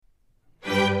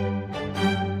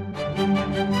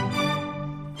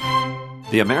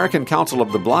The American Council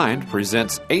of the Blind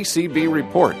presents ACB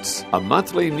Reports, a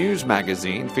monthly news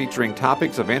magazine featuring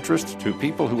topics of interest to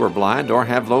people who are blind or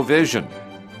have low vision.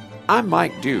 I'm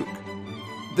Mike Duke.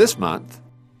 This month,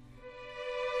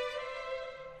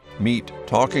 meet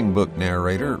talking book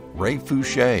narrator Ray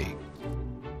Fouché.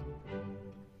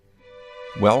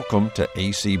 Welcome to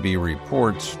ACB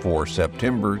Reports for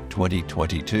September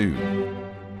 2022.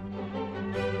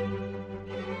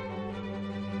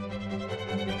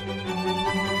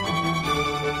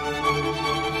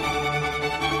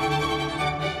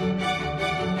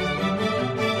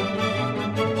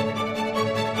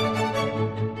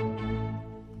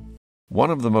 One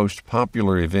of the most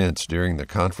popular events during the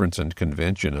conference and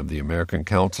convention of the American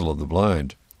Council of the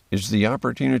Blind is the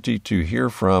opportunity to hear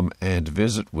from and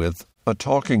visit with a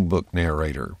talking book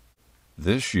narrator.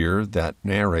 This year, that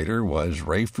narrator was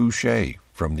Ray Fouché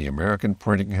from the American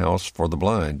Printing House for the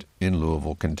Blind in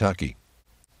Louisville, Kentucky.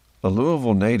 A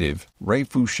Louisville native, Ray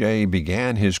Fouché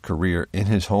began his career in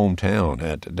his hometown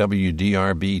at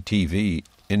WDRB-TV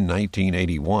in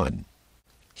 1981.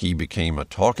 He became a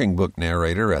talking book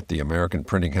narrator at the American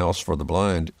Printing House for the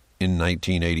Blind in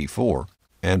 1984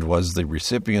 and was the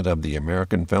recipient of the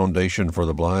American Foundation for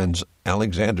the Blind's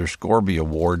Alexander Scourby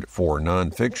Award for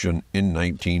Nonfiction in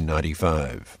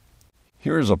 1995.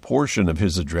 Here is a portion of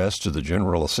his address to the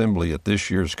General Assembly at this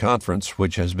year's conference,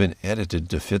 which has been edited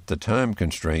to fit the time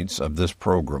constraints of this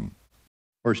program.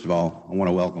 First of all, I want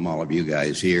to welcome all of you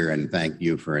guys here and thank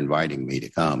you for inviting me to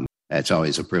come. That's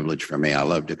always a privilege for me. I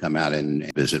love to come out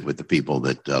and visit with the people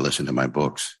that listen to my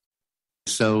books.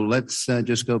 So let's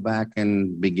just go back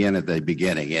and begin at the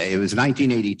beginning. It was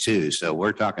 1982, so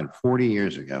we're talking 40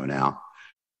 years ago now.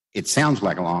 It sounds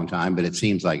like a long time, but it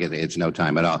seems like it's no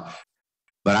time at all.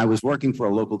 But I was working for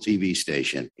a local TV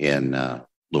station in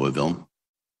Louisville.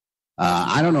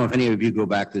 I don't know if any of you go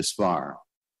back this far,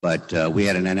 but we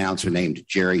had an announcer named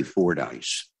Jerry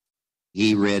Fordyce.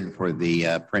 He read for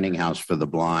the Printing House for the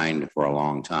Blind for a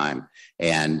long time.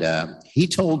 And he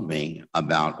told me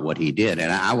about what he did.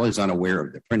 And I was unaware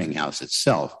of the Printing House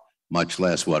itself, much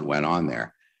less what went on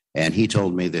there. And he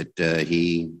told me that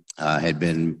he had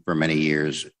been for many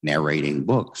years narrating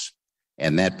books.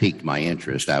 And that piqued my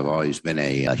interest. I've always been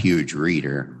a huge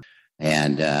reader.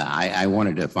 And I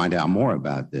wanted to find out more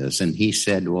about this. And he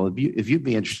said, well, if you'd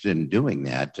be interested in doing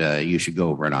that, you should go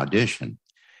over an audition.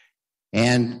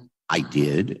 And I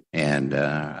did, and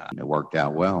it worked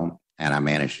out well, and I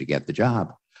managed to get the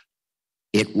job.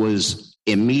 It was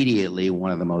immediately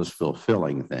one of the most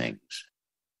fulfilling things.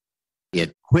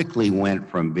 It quickly went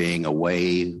from being a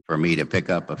way for me to pick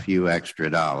up a few extra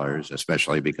dollars,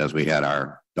 especially because we had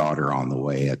our daughter on the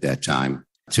way at that time,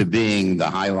 to being the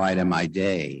highlight of my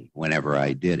day whenever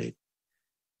I did it.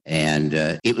 And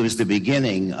it was the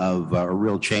beginning of a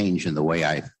real change in the way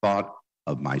I thought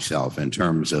of myself in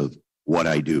terms of what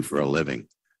I do for a living.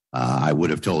 I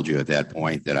would have told you at that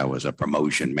point that I was a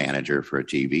promotion manager for a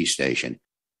TV station.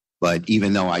 But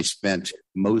even though I spent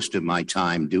most of my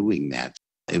time doing that,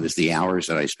 it was the hours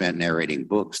that I spent narrating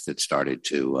books that started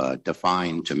to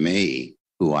define to me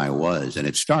who I was. And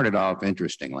it started off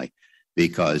interestingly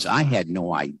because I had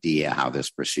no idea how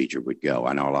this procedure would go.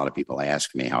 I know a lot of people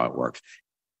ask me how it works.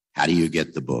 How do you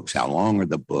get the books? How long are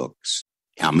the books?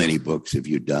 How many books have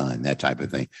you done? That type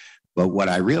of thing. But what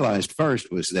I realized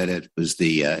first was that it was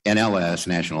the NLS,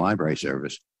 National Library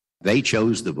Service. They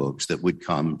chose the books that would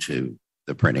come to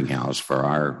the printing house for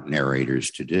our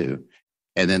narrators to do.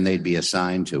 And then they'd be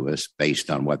assigned to us based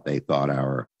on what they thought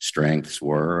our strengths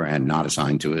were and not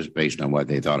assigned to us based on what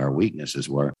they thought our weaknesses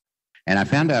were. And I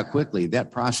found out quickly that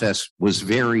process was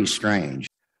very strange.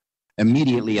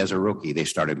 Immediately as a rookie, they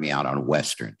started me out on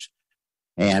Westerns.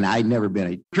 And I'd never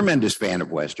been a tremendous fan of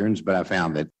Westerns, but I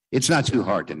found that it's not too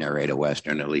hard to narrate a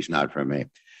Western, at least not for me.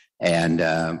 And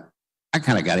I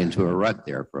kind of got into a rut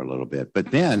there for a little bit. But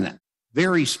then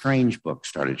very strange books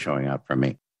started showing up for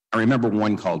me. I remember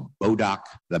one called Bodoc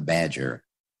the Badger.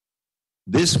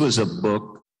 This was a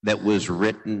book that was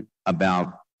written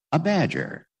about a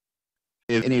badger.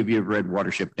 If any of you have read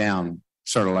Watership Down,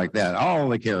 sort of like that, all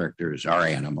the characters are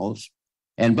animals.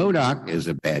 And Bodoc is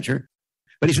a badger.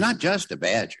 But he's not just a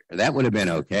badger. That would have been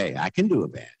okay. I can do a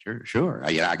badger, sure.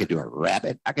 I could do a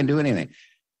rabbit. I can do anything.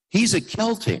 He's a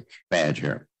Celtic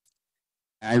badger.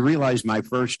 I realized my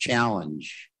first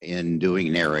challenge in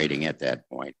doing narrating at that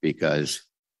point because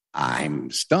I'm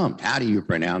stumped. How do you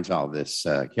pronounce all this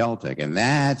Celtic? And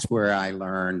that's where I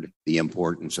learned the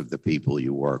importance of the people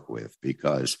you work with,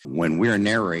 because when we're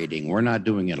narrating, we're not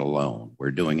doing it alone. We're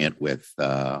doing it with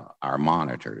our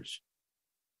monitors.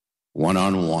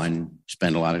 One-on-one,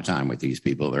 spend a lot of time with these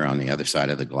people. They're on the other side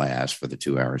of the glass for the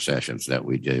 2-hour sessions that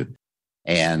we do.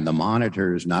 And the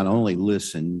monitors not only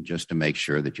listen just to make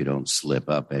sure that you don't slip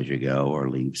up as you go or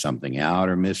leave something out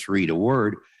or misread a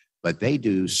word, but they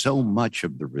do so much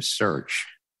of the research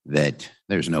that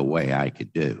there's no way I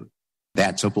could do.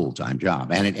 That's a full-time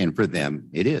job. And for them,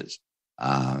 it is.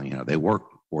 They work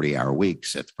 40-hour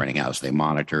weeks at the printing house. They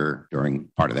monitor during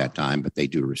part of that time, but they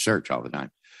do research all the time.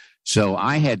 So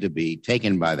I had to be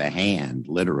taken by the hand,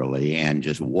 literally, and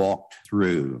just walked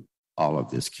through all of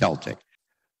this Celtic.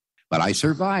 But I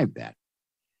survived that.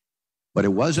 But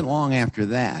it wasn't long after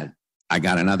that, I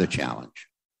got another challenge.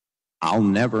 I'll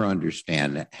never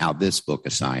understand how this book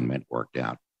assignment worked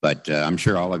out, but I'm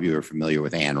sure all of you are familiar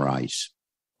with Anne Rice.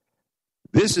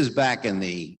 This is back in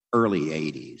the early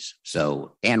 80s,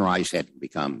 so Anne Rice hadn't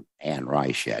become Anne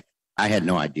Rice yet. I had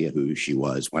no idea who she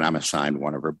was when I'm assigned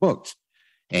one of her books.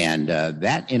 And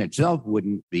that in itself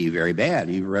wouldn't be very bad.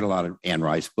 You've read a lot of Anne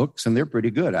Rice books, and they're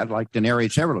pretty good. I'd like to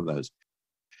narrate several of those.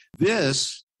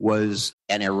 This was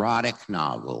an erotic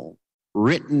novel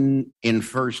written in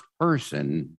first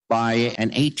person by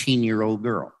an 18-year-old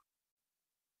girl.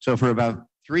 So for about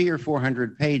 300 or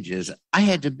 400 pages, I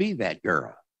had to be that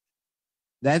girl.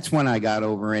 That's when I got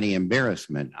over any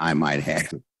embarrassment I might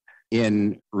have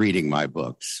in reading my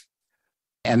books.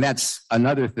 And that's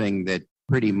another thing that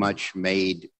pretty much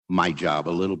made my job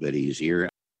a little bit easier.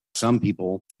 Some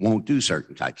people won't do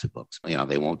certain types of books.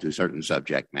 They won't do certain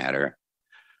subject matter.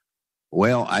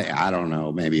 Well, I don't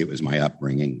know. Maybe it was my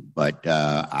upbringing, but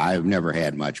I've never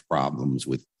had much problems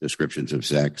with descriptions of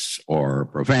sex or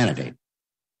profanity.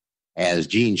 As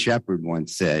Gene Shepard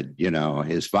once said,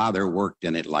 his father worked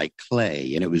in it like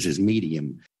clay, and it was his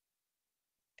medium.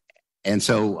 And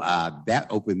so that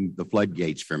opened the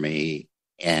floodgates for me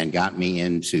and got me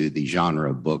into the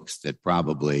genre of books that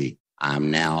probably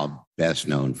I'm now best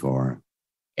known for.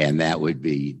 And that would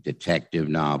be detective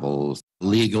novels,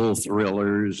 legal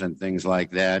thrillers, and things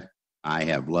like that. I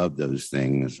have loved those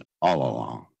things all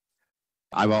along.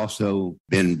 I've also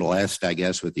been blessed, I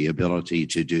guess, with the ability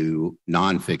to do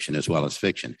nonfiction as well as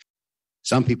fiction.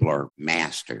 Some people are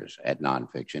masters at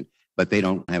nonfiction, but they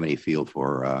don't have any feel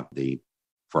for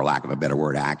for lack of a better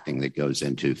word, acting that goes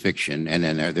into fiction. And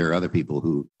then there are other people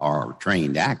who are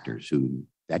trained actors who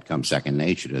that comes second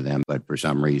nature to them, but for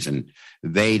some reason,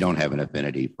 they don't have an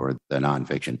affinity for the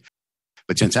nonfiction.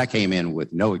 But since I came in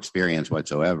with no experience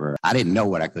whatsoever, I didn't know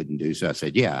what I couldn't do. So I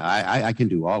said, I can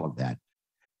do all of that.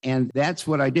 And that's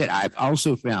what I did. I've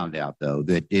also found out, though,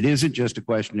 that it isn't just a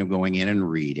question of going in and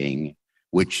reading,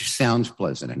 which sounds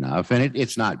pleasant enough, and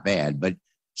it's not bad, but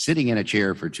sitting in a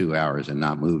chair for 2 hours and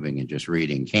not moving and just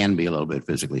reading can be a little bit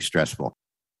physically stressful.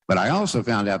 But I also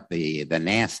found out the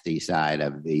nasty side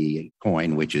of the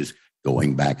coin, which is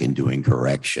going back and doing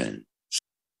corrections.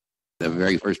 The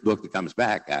very first book that comes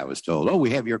back, I was told, we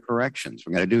have your corrections.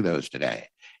 We're going to do those today.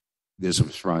 This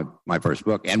was from my first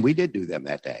book, and we did do them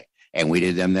that day. And we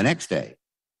did them the next day.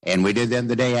 And we did them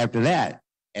the day after that.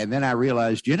 And then I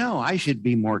realized, I should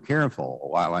be more careful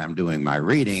while I'm doing my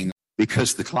reading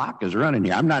because the clock is running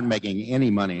here. I'm not making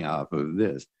any money off of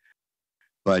this.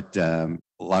 But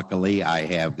luckily, I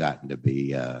have gotten to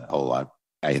be a whole lot,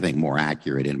 I think, more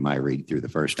accurate in my read through the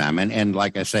first time. And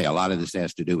like I say, a lot of this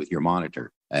has to do with your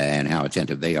monitor and how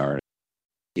attentive they are.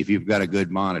 If you've got a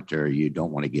good monitor, you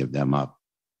don't want to give them up.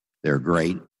 They're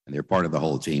great, and they're part of the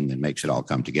whole team that makes it all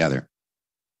come together.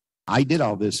 I did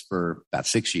all this for about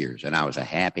 6 years, and I was a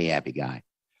happy guy.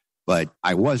 But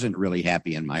I wasn't really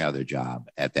happy in my other job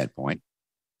at that point,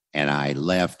 and I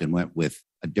left and went with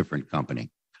a different company.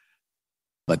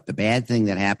 But the bad thing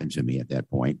that happened to me at that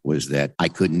point was that I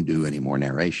couldn't do any more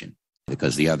narration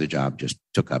because the other job just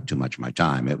took up too much of my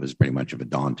time. It was pretty much of a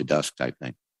dawn to dusk type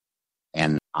thing.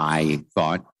 And I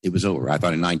thought it was over. I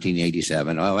thought in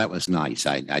 1987, that was nice.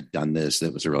 I'd done this.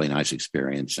 That was a really nice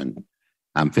experience, and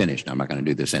I'm finished. I'm not going to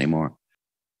do this anymore.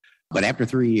 But after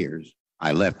 3 years,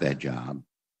 I left that job,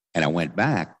 and I went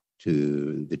back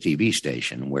to the TV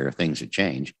station where things had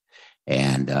changed.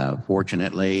 And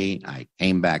fortunately, I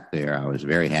came back there. I was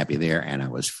very happy there, and I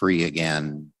was free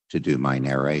again to do my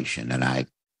narration. And I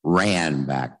ran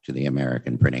back to the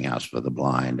American Printing House for the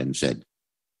Blind and said,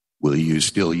 "Will you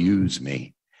still use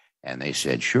me?" And they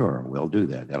said, "Sure, we'll do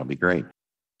that. That'll be great."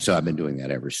 So I've been doing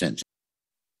that ever since.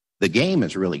 The game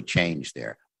has really changed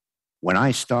there. When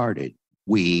I started,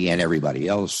 we and everybody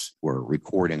else were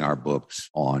recording our books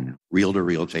on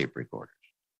reel-to-reel tape recorders.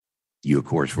 You, of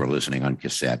course, were listening on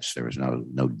cassettes. There was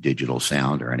no digital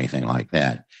sound or anything like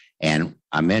that. And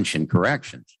I mentioned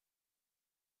corrections.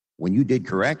 When you did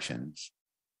corrections,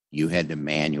 you had to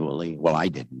manually, well, I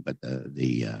didn't, but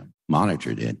the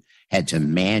monitor did, had to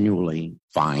manually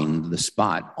find the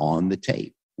spot on the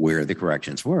tape where the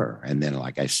corrections were. And then,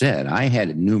 like I said, I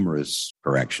had numerous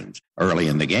corrections early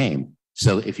in the game.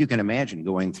 So if you can imagine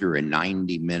going through a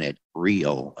 90-minute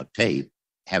reel of tape,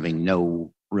 having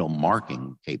no real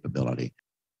marking capability,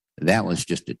 that was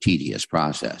just a tedious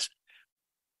process.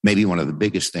 Maybe one of the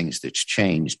biggest things that's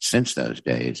changed since those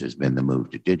days has been the move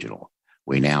to digital.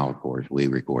 We now, of course, we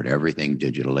record everything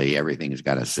digitally. Everything has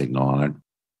got a signal on it.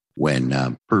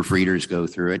 When proofreaders go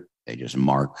through it, they just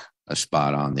mark a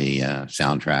spot on the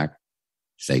soundtrack,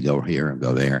 say go here and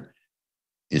go there.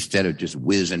 Instead of just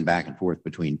whizzing back and forth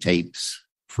between tapes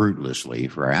fruitlessly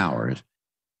for hours,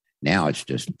 now it's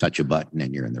just touch a button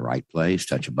and you're in the right place,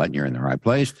 touch a button, you're in the right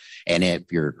place. And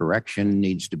if your correction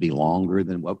needs to be longer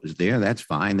than what was there, that's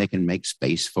fine. They can make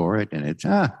space for it. And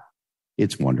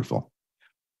it's wonderful.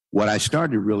 What I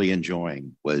started really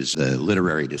enjoying was the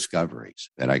literary discoveries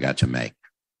that I got to make,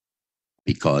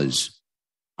 because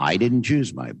I didn't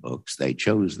choose my books. They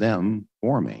chose them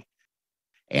for me.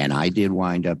 And I did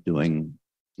wind up doing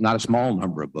not a small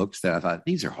number of books that I thought,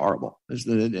 these are horrible. This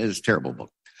is a terrible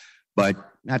book. But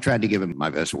I tried to give them my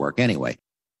best work anyway.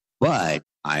 But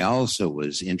I also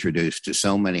was introduced to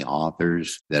so many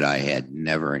authors that I had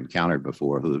never encountered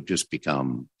before who have just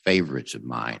become favorites of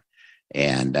mine.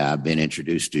 And I've been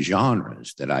introduced to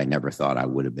genres that I never thought I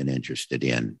would have been interested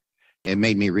in. It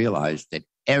made me realize that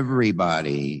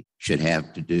everybody should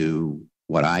have to do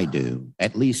what I do,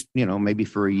 at least, maybe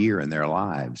for a year in their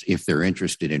lives, if they're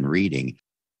interested in reading,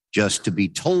 just to be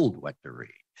told what to read,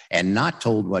 and not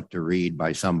told what to read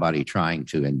by somebody trying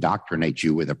to indoctrinate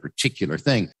you with a particular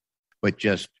thing, but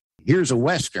just here's a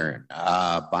Western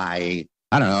by,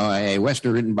 a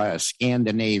Western written by a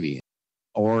Scandinavian,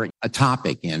 or a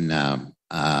topic in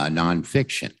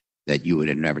nonfiction that you would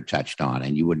have never touched on.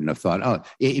 And you wouldn't have thought,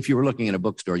 if you were looking at a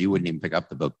bookstore, you wouldn't even pick up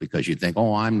the book because you'd think,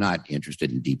 I'm not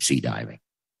interested in deep sea diving.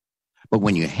 But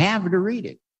when you have to read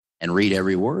it and read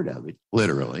every word of it,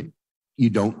 literally, you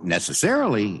don't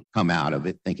necessarily come out of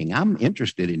it thinking, I'm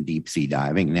interested in deep sea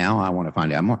diving. Now I want to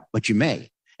find out more, but you may.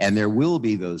 And there will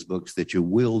be those books that you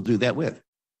will do that with.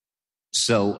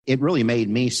 So it really made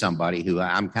me somebody who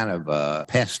I'm kind of a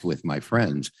pest with my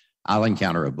friends. I'll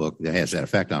encounter a book that has that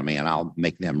effect on me and I'll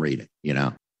make them read it.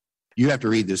 You have to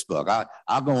read this book.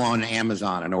 I'll go on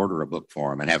Amazon and order a book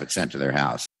for them and have it sent to their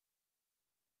house.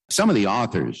 Some of the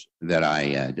authors that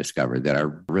I discovered that I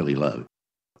really loved,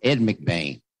 Ed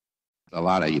McBain. A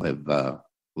lot of you have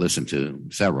listened to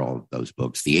several of those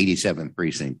books, the 87th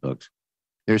Precinct books.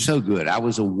 They're so good. I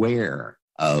was aware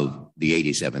of the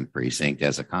 87th Precinct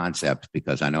as a concept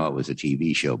because I know it was a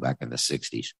TV show back in the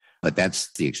 60s. But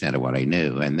that's the extent of what I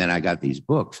knew. And then I got these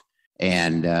books,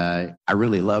 and I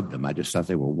really loved them. I just thought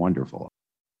they were wonderful.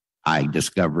 I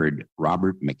discovered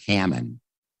Robert McCammon.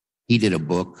 He did a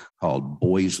book called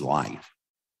Boy's Life.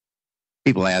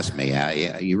 People ask me,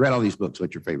 you read all these books,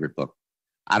 what's your favorite book?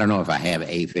 I don't know if I have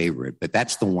a favorite, but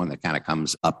that's the one that kind of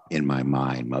comes up in my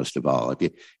mind most of all.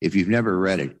 If you've never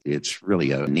read it, it's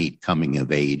really a neat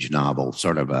coming-of-age novel,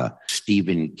 sort of a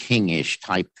Stephen King-ish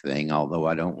type thing, although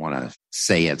I don't want to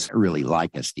say it's really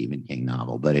like a Stephen King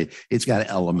novel, but it's got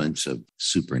elements of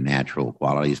supernatural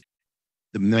qualities.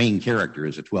 The main character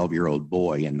is a 12-year-old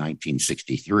boy in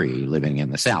 1963 living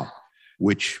in the South,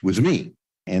 which was me,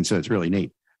 and so it's really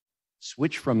neat.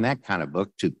 Switch from that kind of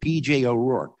book to P.J.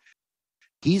 O'Rourke.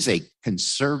 He's a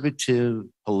conservative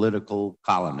political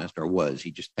columnist, or was.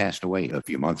 He just passed away a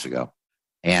few months ago.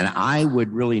 And I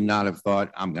would really not have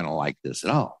thought I'm going to like this at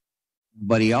all.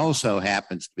 But he also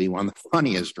happens to be one of the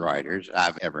funniest writers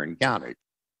I've ever encountered.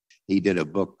 He did a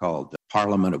book called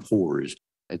Parliament of Whores.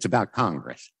 It's about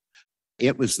Congress.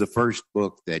 It was the first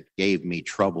book that gave me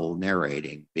trouble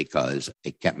narrating because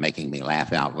it kept making me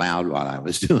laugh out loud while I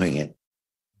was doing it.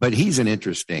 But he's an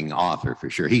interesting author for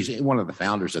sure. He's one of the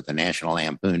founders of the National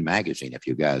Lampoon magazine, if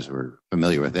you guys were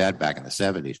familiar with that back in the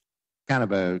 70s. Kind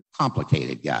of a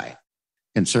complicated guy.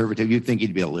 Conservative. You'd think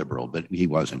he'd be a liberal, but he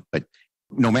wasn't. But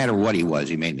no matter what he was,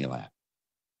 he made me laugh.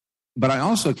 But I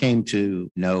also came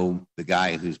to know the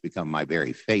guy who's become my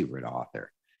very favorite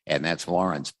author, and that's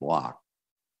Lawrence Block.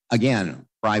 Again,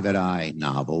 private eye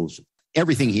novels.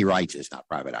 Everything he writes is not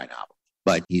private eye novels,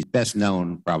 but he's best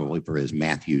known probably for his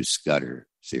Matthew Scudder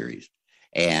series.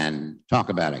 And talk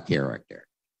about a character.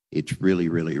 It's really,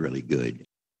 really, really good.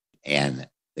 And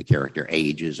the character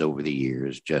ages over the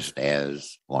years, just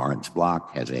as Lawrence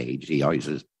Block has aged. He always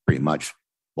is pretty much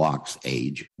Block's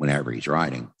age whenever he's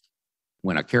writing.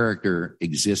 When a character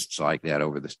exists like that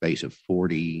over the space of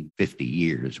 40, 50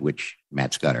 years, which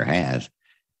Matt Scudder has,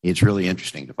 it's really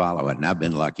interesting to follow it. And I've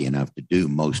been lucky enough to do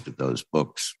most of those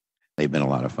books. They've been a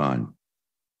lot of fun.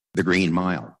 The Green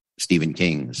Mile. Stephen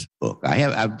King's book.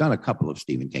 I've done a couple of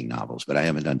Stephen King novels, but I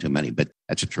haven't done too many. But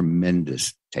that's a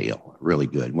tremendous tale, really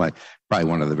good. Probably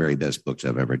one of the very best books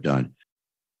I've ever done.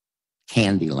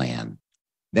 Candyland.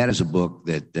 That is a book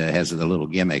that has the little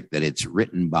gimmick that it's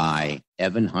written by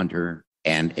Evan Hunter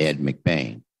and Ed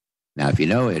McBain. Now, if you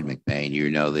know Ed McBain, you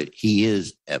know that he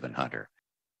is Evan Hunter.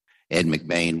 Ed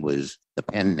McBain was the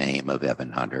pen name of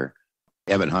Evan Hunter.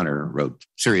 Evan Hunter wrote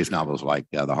serious novels like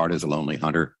The Heart is a Lonely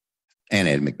Hunter, and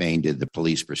Ed McBain did the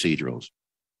police procedurals.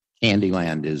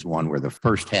 Candyland is one where the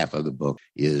first half of the book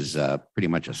is pretty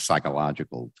much a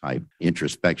psychological type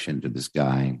introspection to this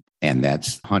guy, and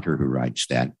that's Hunter who writes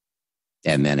that.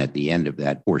 And then at the end of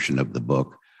that portion of the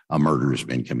book, a murder has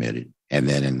been committed. And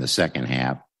then in the second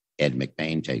half, Ed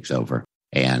McBain takes over,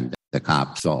 and the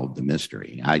cop solved the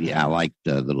mystery. I like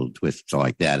little twists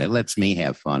like that. It lets me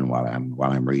have fun while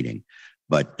I'm reading.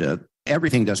 But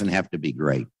everything doesn't have to be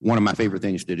great. One of my favorite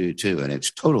things to do, too, and it's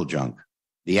total junk,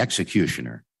 The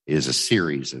Executioner is a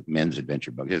series of men's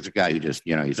adventure books. There's a guy who just,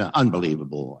 he's an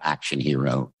unbelievable action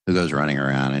hero who goes running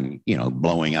around and,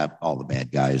 blowing up all the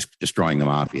bad guys, destroying the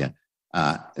mafia.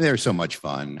 They're so much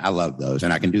fun. I love those,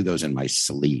 and I can do those in my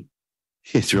sleep.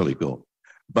 It's really cool.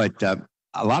 But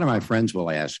a lot of my friends will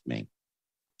ask me,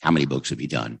 how many books have you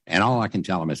done? And all I can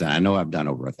tell them is that I know I've done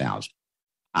over 1,000.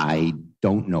 I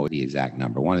don't know the exact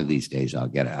number. One of these days I'll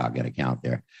get a count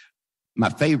there. My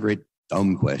favorite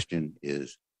dumb question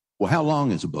is, well, how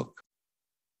long is a book?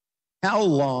 How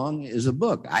long is a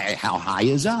book? How high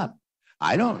is up?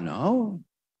 I don't know.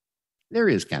 There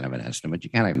is kind of an estimate. You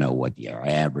kind of know what your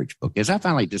average book is. I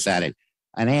finally decided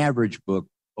an average book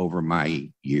over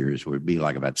my years would be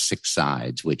like about 6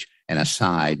 sides, and a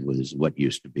side was what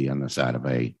used to be on the side of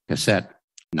a cassette,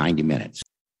 90 minutes.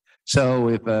 So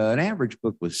if an average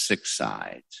book was 6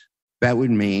 sides, that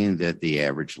would mean that the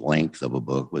average length of a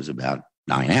book was about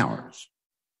 9 hours.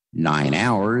 9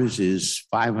 hours is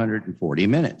 540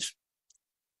 minutes.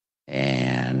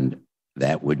 And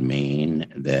that would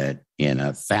mean that in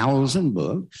 1,000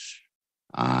 books,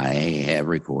 I have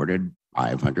recorded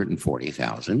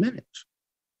 540,000 minutes.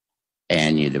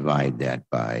 And you divide that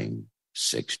by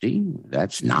 60,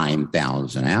 that's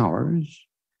 9,000 hours.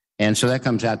 And so that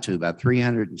comes out to about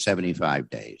 375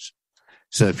 days.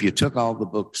 So if you took all the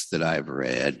books that I've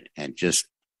read and just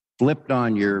flipped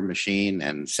on your machine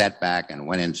and sat back and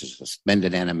went into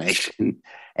suspended animation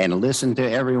and listened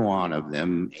to every one of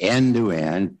them end to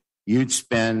end, you'd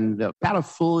spend about a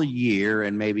full year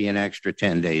and maybe an extra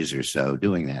 10 days or so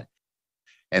doing that.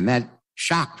 And that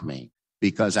shocked me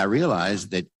because I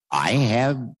realized that I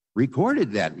have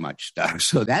recorded that much stuff.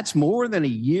 So that's more than a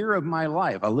year of my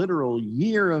life, a literal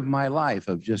year of my life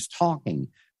of just talking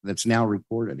that's now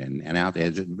recorded and out there.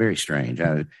 It's very strange.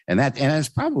 And it's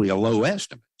probably a low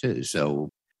estimate too. So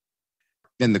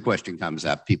then the question comes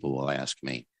up, people will ask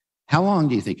me, how long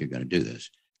do you think you're going to do this?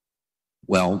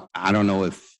 Well, I don't know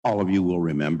if all of you will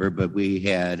remember, but we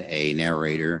had a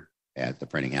narrator at the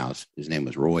printing house. His name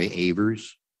was Roy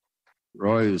Avers.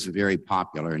 Roy was a very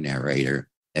popular narrator.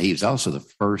 He was also the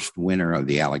first winner of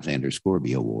the Alexander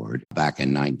Scourby Award back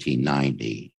in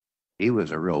 1990. He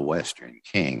was a real Western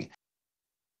king.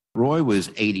 Roy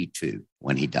was 82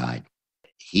 when he died.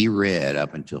 He read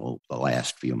up until the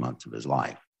last few months of his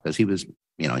life because he was,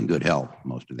 in good health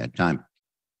most of that time.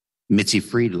 Mitzi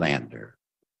Friedlander,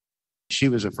 she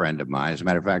was a friend of mine. As a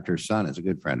matter of fact, her son is a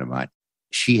good friend of mine.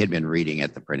 She had been reading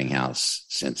at the printing house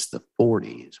since the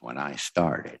 40s when I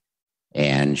started.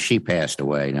 And she passed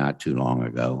away not too long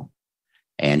ago.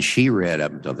 And she read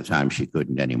up until the time she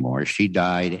couldn't anymore. She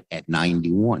died at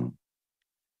 91.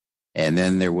 And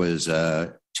then there was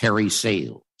Terry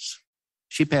Sales.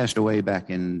 She passed away back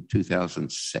in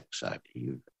 2006, I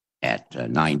believe, at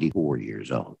 94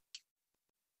 years old.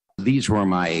 These were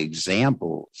my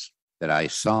examples that I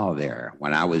saw there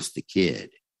when I was the kid.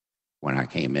 When I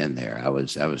came in there, I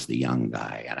was the young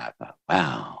guy. And I thought,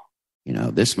 wow,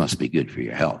 this must be good for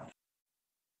your health.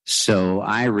 So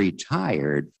I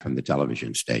retired from the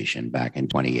television station back in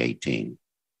 2018.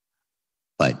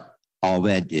 But all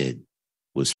that did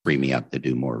was free me up to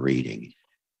do more reading.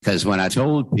 Because when I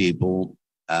told people,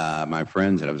 my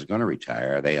friends, that I was going to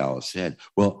retire, they all said,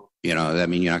 well, that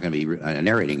means you're not going to be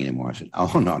narrating anymore. I said,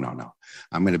 oh, no.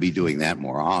 I'm going to be doing that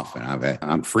more often.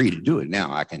 I'm free to do it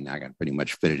now. I can pretty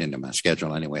much fit it into my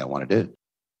schedule any way I want to do.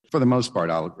 For the most part,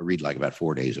 I'll read like about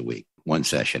 4 days a week, 1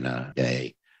 session a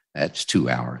day. That's 2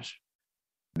 hours.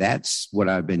 That's what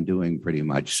I've been doing pretty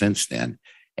much since then.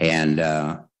 And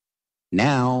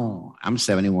now I'm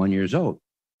 71 years old.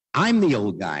 I'm the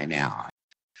old guy now.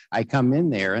 I come in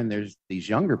there and there's these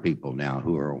younger people now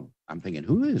I'm thinking,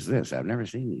 who is this? I've never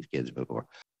seen these kids before.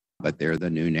 But they're the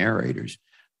new narrators.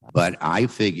 But I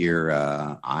figure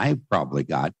I've probably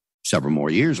got several more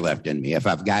years left in me. If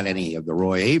I've got any of the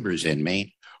Roy Abers in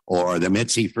me, or the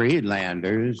Mitzi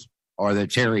Friedlanders, or the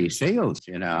Terry Sales,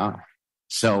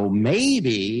 So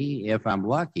maybe if I'm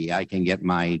lucky, I can get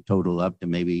my total up to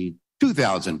maybe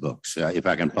 2,000 books if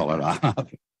I can pull it off.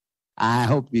 I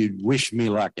hope you'd wish me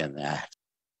luck in that.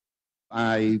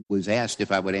 I was asked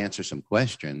if I would answer some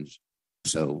questions,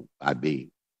 so I'd be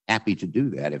happy to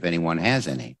do that if anyone has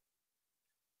any.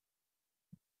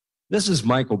 This is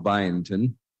Michael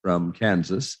Byington from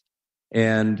Kansas,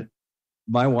 and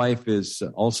my wife is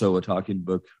also a talking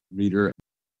book reader.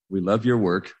 We love your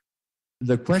work.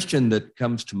 The question that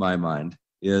comes to my mind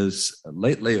is,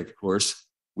 lately, of course,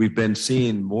 we've been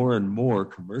seeing more and more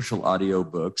commercial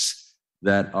audiobooks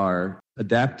that are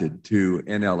adapted to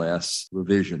NLS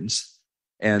revisions,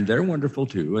 and they're wonderful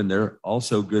too, and they're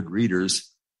also good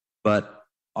readers, but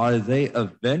are they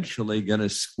eventually going to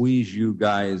squeeze you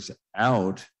guys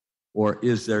out, or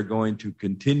is there going to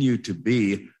continue to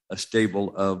be a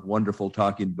stable of wonderful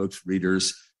talking books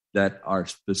readers that are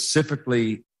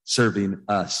specifically serving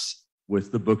us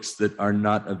with the books that are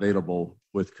not available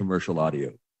with commercial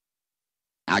audio?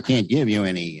 I can't give you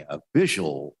any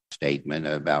official statement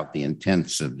about the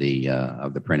intents of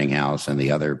the printing house and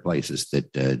the other places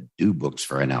that do books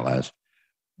for NLS,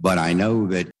 but I know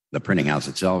that the printing house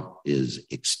itself is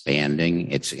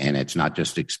expanding. It's not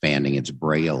just expanding; it's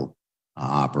Braille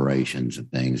operations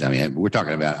and things. I mean, we're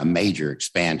talking about a major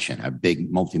expansion, a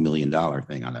big multi-million-dollar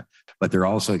thing on it. But they're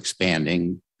also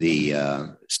expanding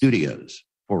the studios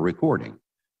for recording.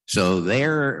 So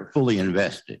they're fully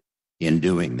invested in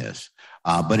doing this.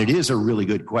 But it is a really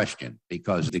good question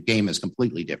because the game is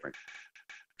completely different.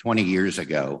 20 years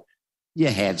ago, you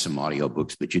had some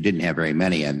audiobooks, but you didn't have very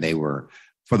many, and they were,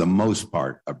 for the most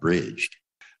part, abridged.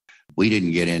 We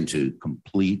didn't get into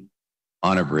complete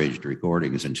unabridged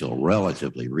recordings until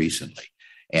relatively recently.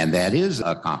 And that is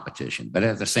a competition. But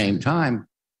at the same time,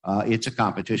 it's a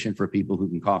competition for people who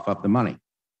can cough up the money.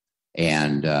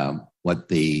 And what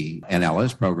the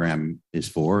NLS program is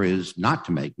for is not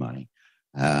to make money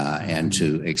and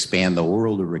to expand the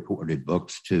world of recorded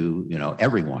books to,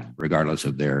 everyone, regardless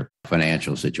of their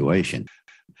financial situation.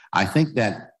 I think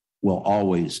that will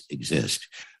always exist.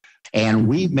 And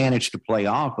we've managed to play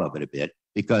off of it a bit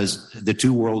because the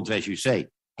two worlds, as you say,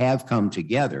 have come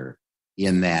together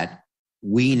in that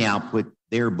we now put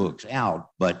their books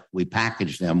out, but we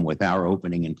package them with our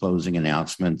opening and closing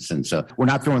announcements. And so we're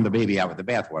not throwing the baby out with the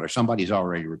bathwater. Somebody's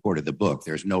already recorded the book.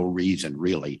 There's no reason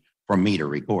really for me to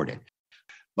record it.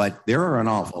 But there are an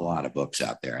awful lot of books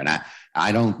out there. And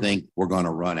I don't think we're going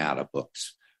to run out of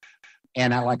books.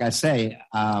 And like I say,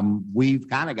 we've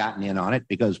kind of gotten in on it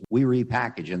because we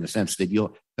repackage in the sense that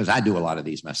because I do a lot of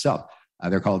these myself.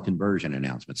 They're called conversion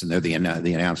announcements. And they're the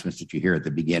announcements that you hear at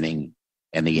the beginning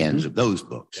and the ends of those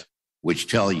books,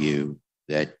 which tell you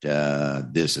that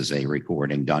this is a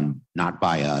recording done not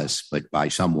by us, but by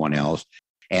someone else.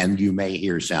 And you may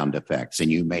hear sound effects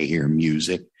and you may hear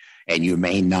music and you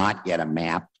may not get a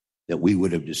map that we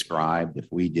would have described if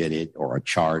we did it or a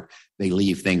chart. They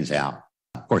leave things out.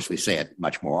 Of course, we say it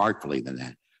much more artfully than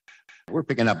that. We're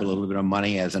picking up a little bit of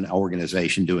money as an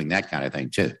organization doing that kind of thing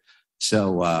too.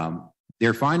 So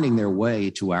they're finding their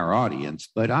way to our audience,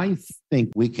 but I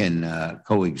think we can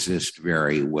coexist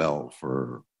very well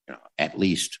for at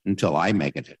least until I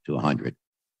make it to 100.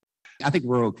 I think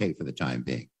we're okay for the time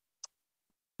being.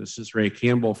 This is Ray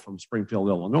Campbell from Springfield,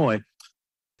 Illinois.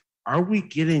 Are we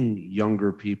getting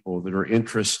younger people that are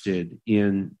interested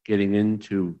in getting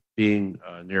into being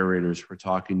narrators for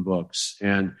talking books?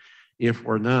 And if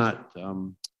we're not,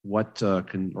 what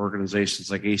can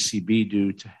organizations like ACB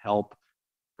do to help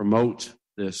promote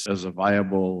this as a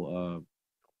viable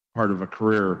part of a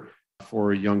career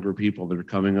for younger people that are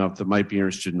coming up that might be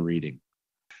interested in reading?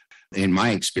 In my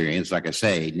experience, like I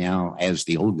say, now as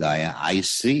the old guy, I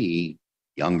see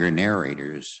younger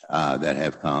narrators that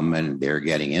have come and they're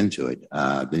getting into it.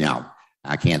 Now,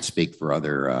 I can't speak for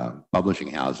other publishing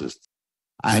houses.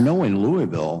 I know in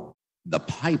Louisville, the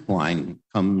pipeline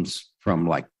comes from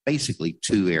basically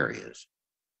two areas.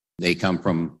 They come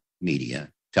from media,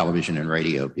 television and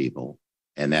radio people,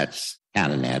 and that's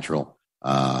kind of natural.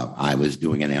 I was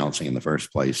doing announcing in the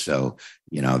first place, so,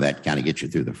 that kind of gets you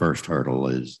through the first hurdle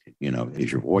is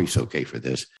your voice okay for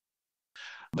this?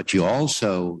 But you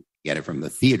also get it from the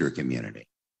theater community.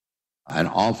 An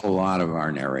awful lot of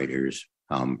our narrators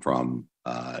come from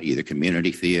either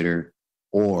community theater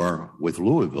or with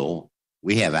Louisville,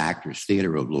 we have Actors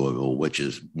Theater of Louisville, which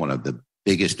is one of the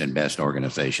biggest and best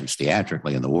organizations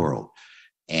theatrically in the world.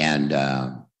 And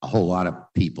a whole lot of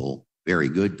people, very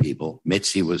good people.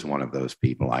 Mitzi was one of those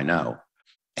people I know.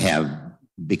 have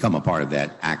become a part of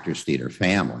that Actors Theater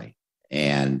family.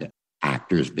 And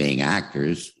actors being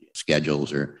actors,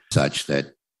 schedules are such that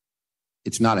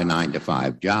it's not a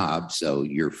 9-to-5 job, so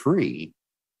you're free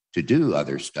to do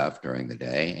other stuff during the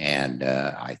day. And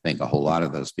I think a whole lot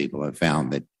of those people have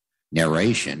found that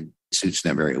narration suits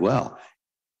them very well.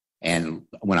 And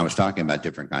when I was talking about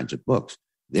different kinds of books,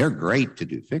 they're great to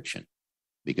do fiction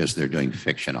because they're doing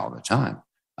fiction all the time.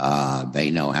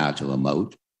 They know how to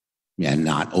emote and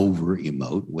not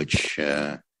over-emote, which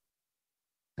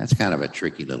that's kind of a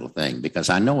tricky little thing, because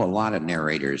I know a lot of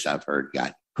narrators I've heard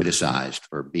got criticized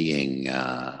for being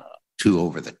too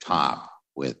over the top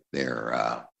with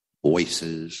their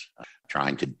voices,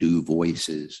 trying to do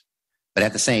voices. But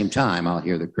at the same time, I'll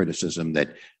hear the criticism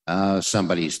that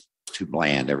somebody's too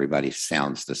bland, everybody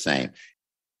sounds the same.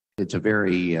 It's a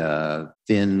very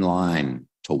thin line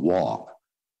to walk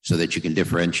so that you can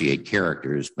differentiate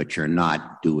characters, but you're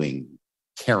not doing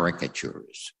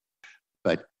caricatures.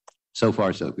 But so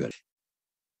far, so good.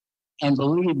 And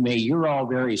believe me, you're all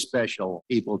very special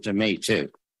people to me, too.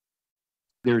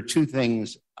 There are two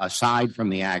things, aside from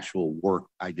the actual work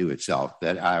I do itself,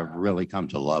 that I've really come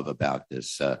to love about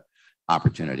this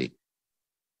opportunity.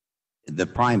 The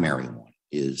primary one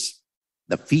is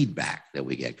the feedback that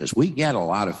we get, because we get a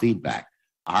lot of feedback.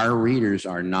 Our readers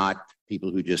are not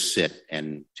people who just sit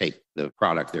and take the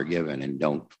product they're given and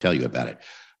don't tell you about it.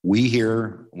 We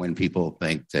hear when people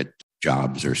think that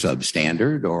jobs are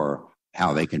substandard or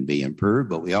how they can be improved,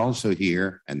 but we also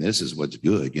hear, and this is what's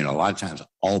good, a lot of times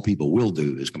all people will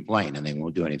do is complain and they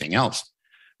won't do anything else.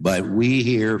 But we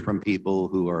hear from people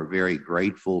who are very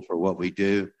grateful for what we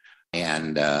do.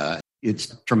 And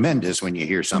it's tremendous when you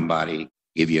hear somebody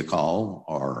give you a call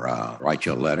or write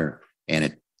you a letter and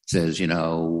it says,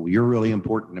 you're really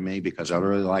important to me because I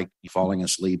really like falling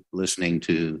asleep listening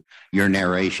to your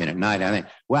narration at night. I think,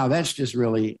 wow, that's just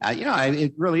really,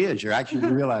 it really is. You're actually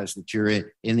realize that you're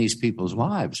in these people's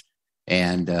lives.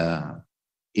 And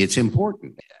it's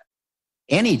important.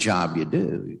 Any job you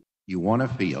do, you want to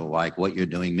feel like what you're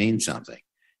doing means something.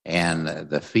 And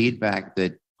the feedback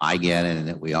that I get and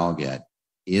that we all get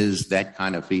is that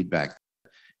kind of feedback.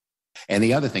 And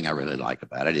the other thing I really like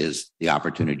about it is the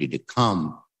opportunity to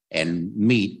come and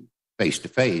meet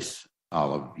face-to-face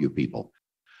all of you people.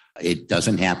 It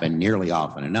doesn't happen nearly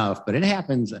often enough, but it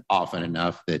happens often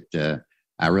enough that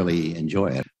I really enjoy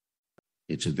it.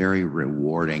 It's a very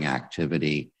rewarding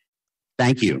activity.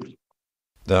 Thank you.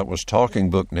 That was talking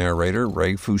book narrator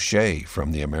Ray Fouché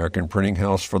from the American Printing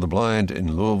House for the Blind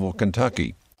in Louisville,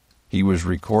 Kentucky. He was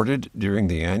recorded during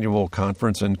the annual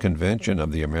conference and convention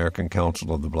of the American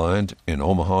Council of the Blind in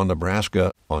Omaha,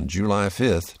 Nebraska on July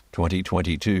 5th,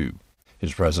 2022.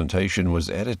 His presentation was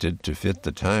edited to fit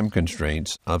the time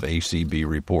constraints of ACB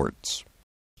Reports.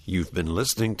 You've been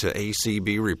listening to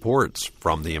ACB Reports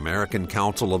from the American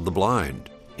Council of the Blind.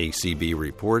 ACB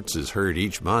Reports is heard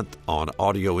each month on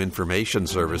audio information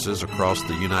services across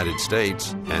the United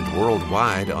States and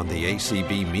worldwide on the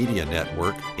ACB Media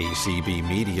Network,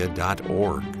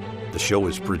 acbmedia.org. The show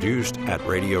is produced at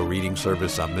Radio Reading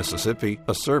Service of Mississippi,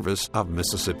 a service of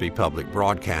Mississippi Public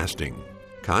Broadcasting.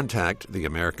 Contact the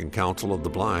American Council of the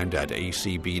Blind at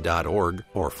acb.org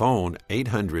or phone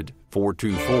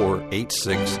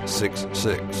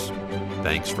 800-424-8666.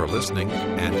 Thanks for listening,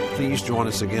 and please join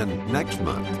us again next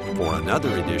month for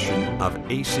another edition of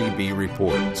ACB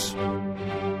Reports.